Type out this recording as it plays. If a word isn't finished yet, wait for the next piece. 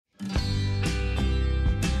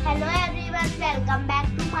Hello everyone, welcome back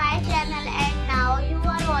to my channel, and now you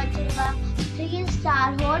are watching a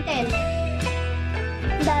 3-star hotel.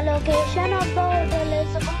 The location of the hotel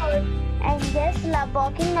is good and guests love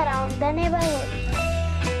walking around the neighborhood.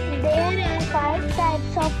 There are 5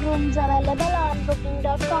 types of rooms available on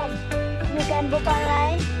booking.com. You can book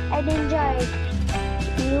online and enjoy it.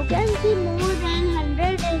 You can see more than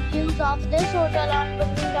 100 reviews of this hotel on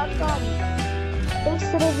booking.com. Its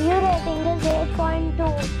review rating is 8.2,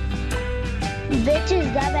 which is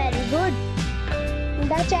very good.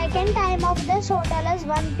 The check-in time of this hotel is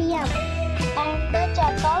 1 p.m. and the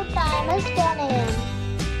check-out time is 10 a.m.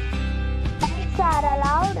 Pets are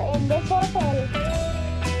allowed in this hotel.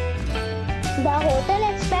 The hotel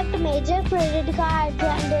accepts major credit cards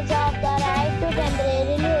and reserves the right to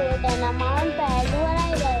temporarily hold an amount prior to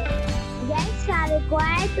arrival. Guests are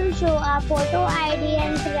required to show a photo ID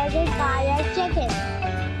and credit card at check-in.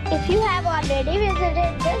 If you have already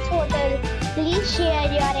visited this hotel, please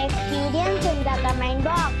share your experience in the comment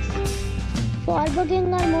box. For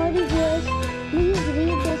booking or more details, please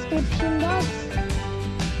read description box.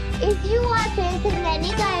 If you are facing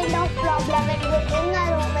any kind of problem in booking a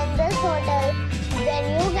room in this hotel, then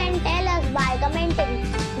you can tell us by commenting.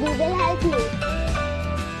 We will help you.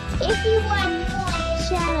 If you are new on this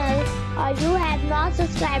channel or you have not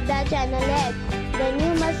subscribed our channel yet, then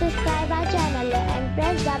you must subscribe our channel and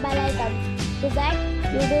press the bell icon so that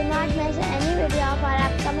you do not miss any video of our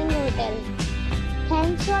upcoming hotel.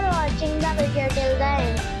 Thanks for watching the video till the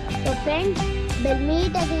end. So friends, we'll meet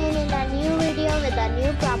again in a new video with a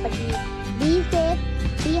new property. Be safe,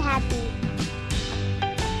 be happy.